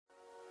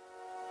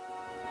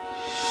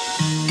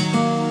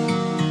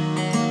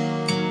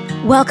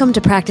Welcome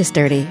to Practice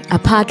Dirty, a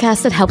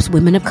podcast that helps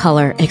women of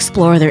color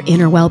explore their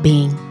inner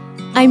well-being.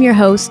 I'm your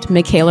host,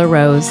 Michaela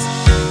Rose.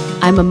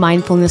 I'm a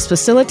mindfulness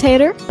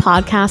facilitator,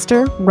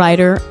 podcaster,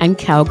 writer, and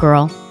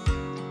cowgirl.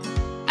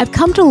 I've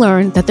come to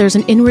learn that there's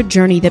an inward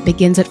journey that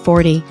begins at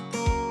 40.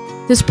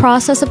 This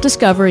process of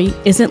discovery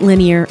isn't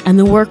linear, and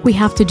the work we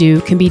have to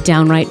do can be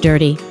downright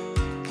dirty.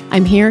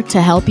 I'm here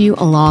to help you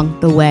along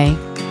the way.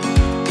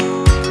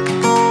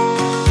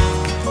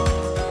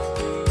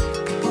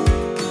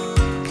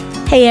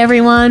 Hey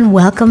everyone,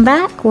 welcome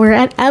back. We're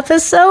at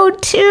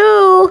episode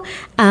 2.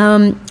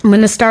 I'm going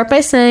to start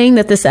by saying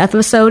that this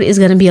episode is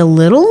going to be a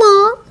little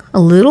long, a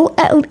little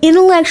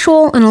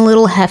intellectual, and a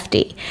little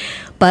hefty.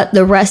 But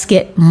the rest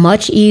get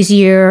much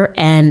easier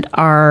and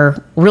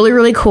are really,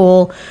 really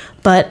cool.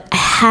 But I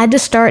had to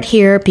start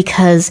here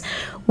because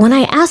when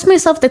I asked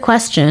myself the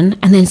question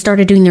and then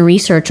started doing the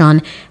research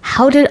on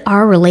how did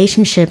our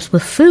relationships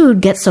with food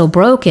get so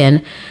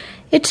broken,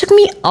 it took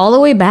me all the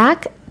way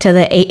back to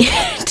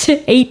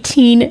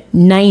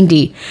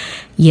 1890.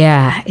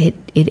 Yeah,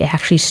 it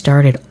actually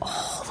started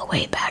all the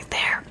way back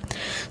there.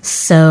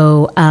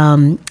 So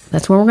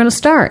that's where we're going to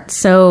start.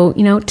 So,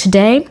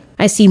 today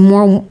I see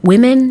more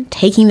women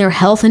taking their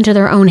health into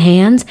their own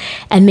hands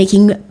and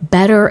making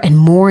better and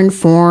more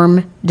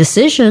informed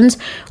decisions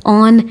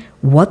on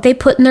what they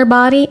put in their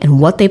body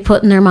and what they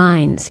put in their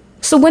minds.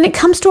 So when it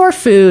comes to our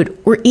food,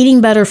 we're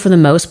eating better for the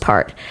most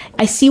part.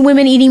 I see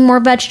women eating more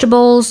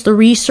vegetables. The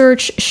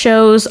research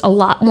shows a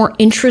lot more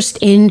interest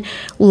in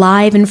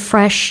live and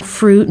fresh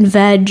fruit and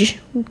veg.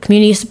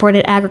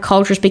 Community-supported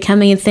agriculture is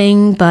becoming a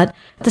thing. But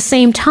at the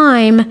same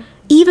time,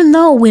 even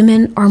though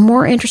women are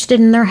more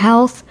interested in their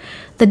health,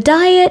 the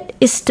diet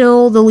is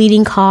still the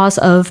leading cause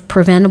of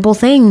preventable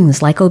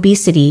things like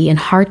obesity and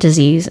heart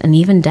disease and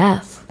even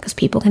death, because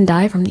people can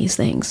die from these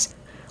things.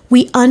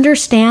 We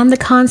understand the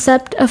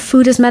concept of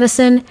food as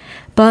medicine,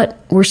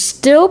 but we're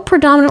still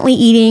predominantly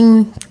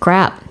eating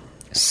crap.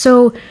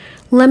 So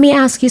let me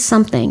ask you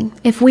something.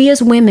 If we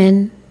as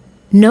women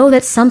know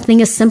that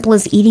something as simple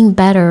as eating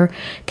better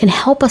can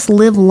help us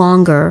live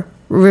longer,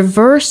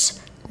 reverse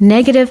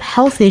negative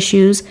health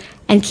issues,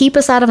 and keep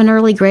us out of an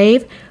early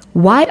grave,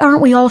 why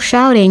aren't we all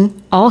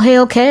shouting, "All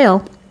hail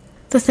kale"?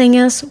 The thing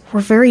is, we're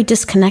very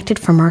disconnected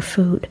from our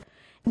food.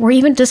 We're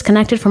even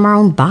disconnected from our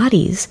own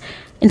bodies.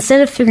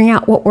 Instead of figuring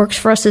out what works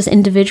for us as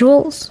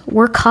individuals,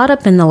 we're caught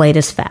up in the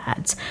latest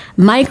fads.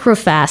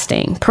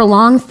 Micro-fasting,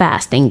 prolonged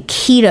fasting,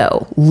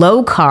 keto,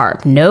 low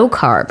carb,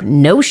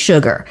 no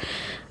sugar.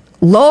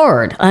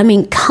 Lord,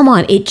 come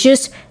on, it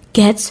just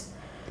gets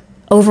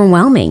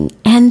overwhelming.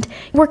 And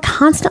we're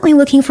constantly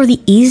looking for the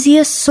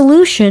easiest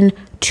solution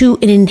to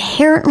an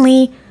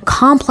inherently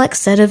complex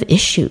set of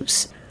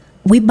issues.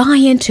 We buy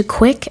into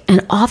quick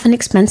and often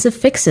expensive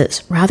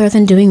fixes rather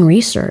than doing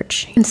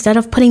research. Instead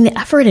of putting the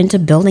effort into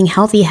building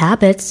healthy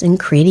habits and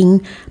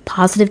creating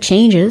positive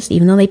changes,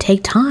 even though they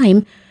take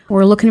time,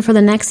 we're looking for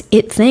the next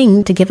it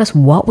thing to give us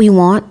what we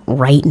want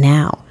right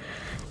now.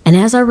 And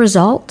as a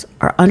result,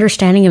 our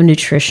understanding of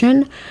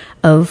nutrition,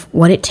 of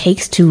what it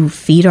takes to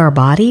feed our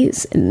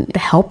bodies and to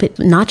help it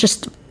not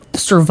just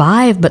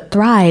survive but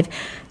thrive,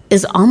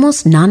 is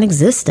almost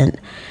non-existent.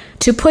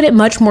 To put it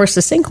much more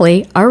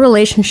succinctly, our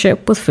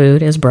relationship with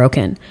food is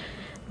broken.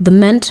 The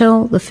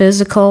mental, the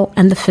physical,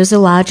 and the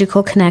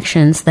physiological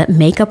connections that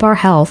make up our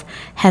health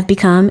have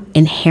become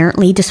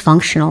inherently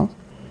dysfunctional.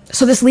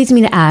 So this leads me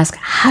to ask,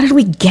 how did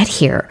we get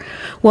here?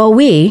 Well,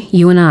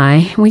 you and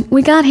I,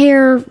 we got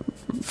here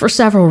for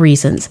several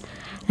reasons.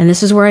 And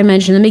this is where I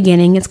mentioned in the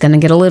beginning, it's going to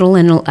get a little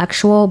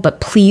intellectual, but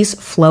please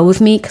flow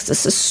with me because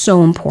this is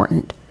so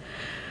important.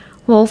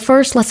 Well,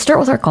 first, let's start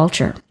with our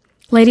culture.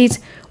 Ladies,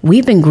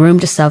 we've been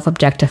groomed to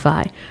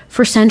self-objectify.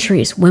 For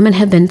centuries, women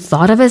have been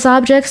thought of as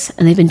objects,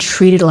 and they've been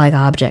treated like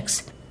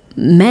objects.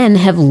 Men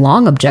have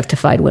long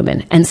objectified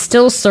women, and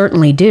still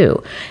certainly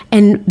do.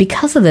 And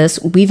because of this,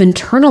 we've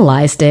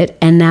internalized it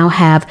and now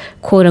have,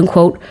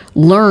 quote-unquote,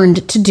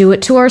 learned to do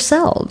it to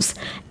ourselves.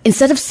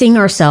 Instead of seeing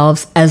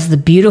ourselves as the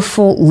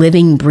beautiful,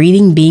 living,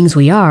 breathing beings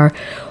we are,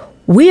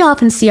 we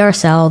often see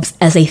ourselves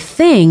as a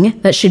thing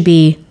that should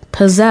be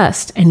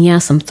possessed. And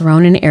yes, I'm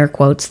throwing in air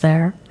quotes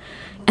there.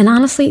 And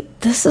honestly,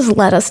 this has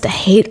led us to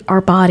hate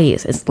our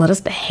bodies. It's led us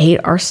to hate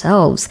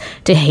ourselves,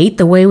 to hate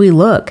the way we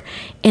look.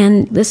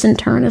 And this in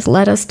turn has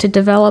led us to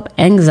develop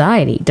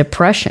anxiety,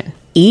 depression,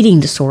 eating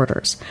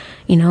disorders.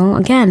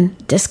 Again,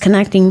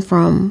 disconnecting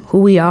from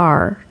who we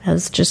are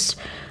as just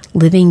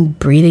living,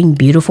 breathing,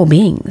 beautiful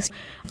beings.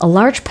 A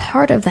large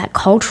part of that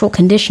cultural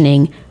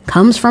conditioning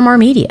comes from our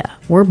media.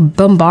 We're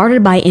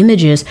bombarded by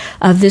images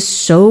of this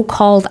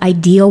so-called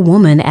ideal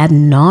woman ad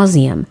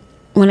nauseum.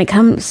 When it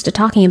comes to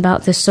talking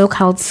about this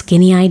so-called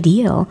skinny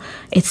ideal,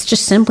 it's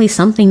just simply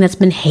something that's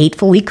been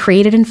hatefully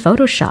created in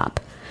Photoshop.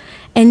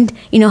 And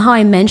you know how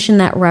I mentioned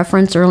that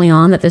reference early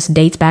on that this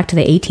dates back to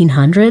the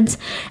 1800s?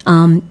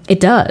 It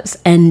does.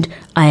 And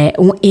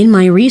in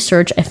my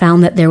research, I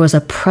found that there was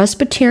a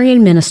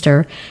Presbyterian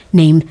minister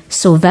named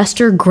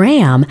Sylvester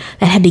Graham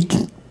that had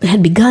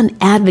had begun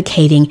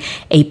advocating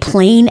a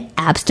plain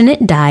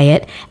abstinent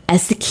diet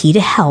as the key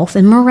to health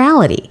and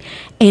morality.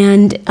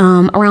 And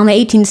around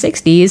the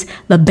 1860s,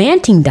 the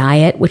Banting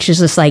diet, which is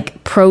this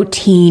like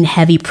protein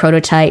heavy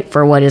prototype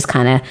for what is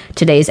kind of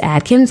today's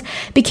Atkins,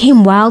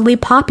 became wildly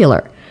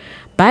popular.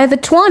 By the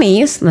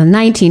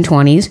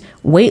 1920s,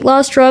 weight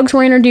loss drugs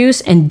were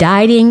introduced and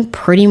dieting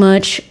pretty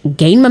much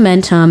gained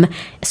momentum,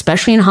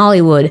 especially in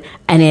Hollywood,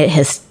 and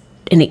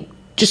it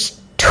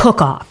just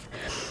took off.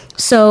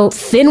 So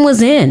thin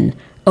was in.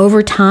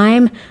 Over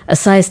time, a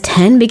size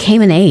 10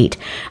 became an 8,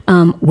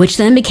 which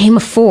then became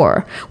a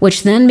 4,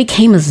 which then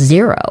became a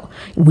 0.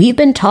 We've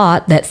been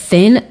taught that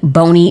thin,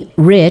 bony,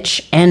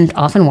 rich, and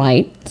often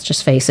white, let's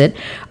just face it,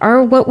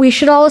 are what we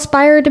should all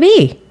aspire to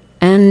be.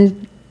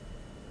 And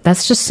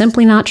that's just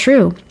simply not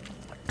true.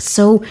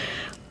 So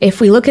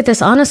if we look at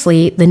this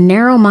honestly, the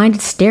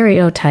narrow-minded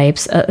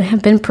stereotypes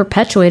have been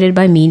perpetuated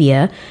by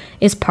media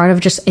is part of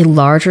just a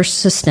larger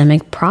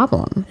systemic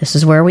problem. This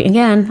is where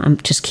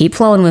just keep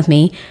flowing with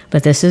me,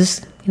 but this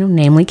is,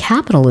 namely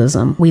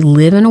capitalism. We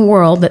live in a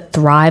world that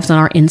thrives on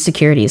our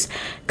insecurities.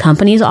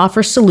 Companies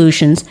offer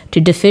solutions to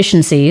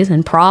deficiencies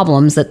and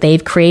problems that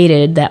they've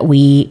created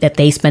that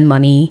they spend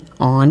money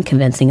on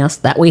convincing us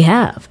that we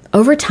have.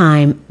 Over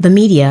time, the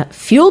media,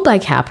 fueled by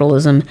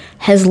capitalism,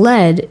 has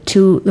led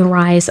to the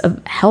rise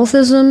of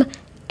healthism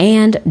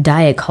and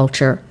diet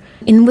culture.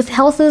 And with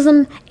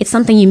healthism, it's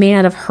something you may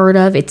not have heard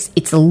of. It's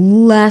a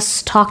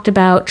less talked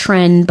about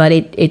trend, but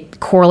it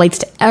correlates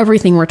to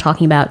everything we're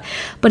talking about.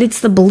 But it's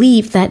the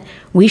belief that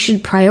we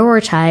should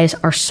prioritize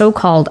our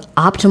so-called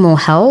optimal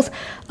health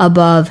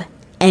above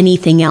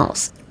anything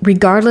else,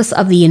 regardless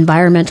of the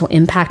environmental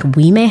impact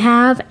we may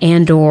have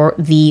and or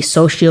the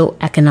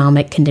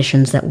socioeconomic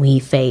conditions that we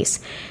face.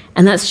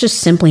 And that's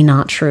just simply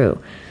not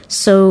true.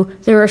 So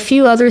there are a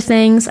few other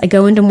things. I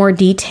go into more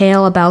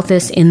detail about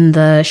this in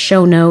the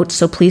show notes,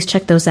 so please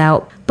check those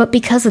out. But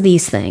because of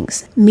these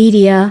things,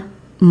 media,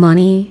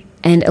 money,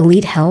 and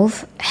elite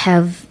health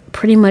have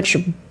pretty much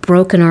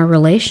broken our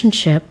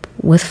relationship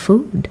with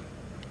food.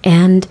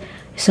 And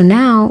so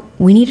now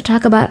we need to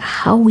talk about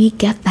how we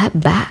get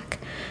that back,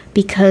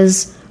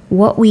 because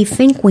what we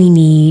think we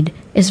need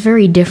is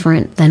very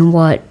different than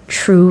what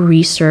true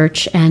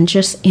research and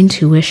just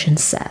intuition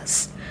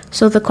says.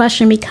 So the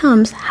question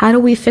becomes, how do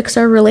we fix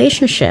our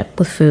relationship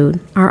with food,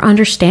 our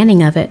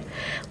understanding of it?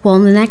 Well,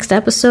 in the next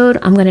episode,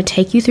 I'm going to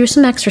take you through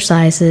some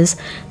exercises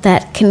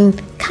that can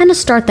kind of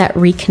start that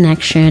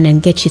reconnection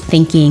and get you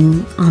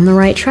thinking on the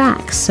right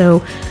track.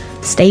 So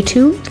stay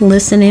tuned,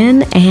 listen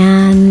in,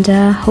 and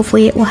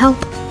hopefully it will help.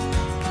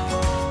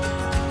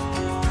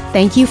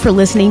 Thank you for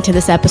listening to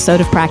this episode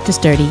of Practice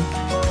Dirty.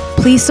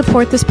 Please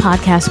support this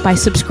podcast by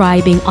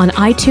subscribing on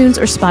iTunes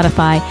or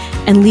Spotify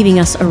and leaving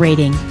us a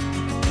rating.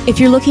 If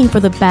you're looking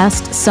for the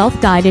best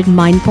self-guided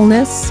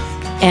mindfulness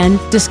and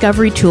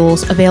discovery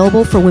tools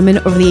available for women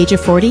over the age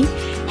of 40,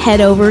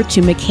 head over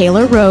to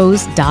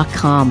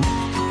MichaelaRose.com.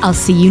 I'll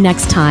see you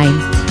next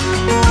time.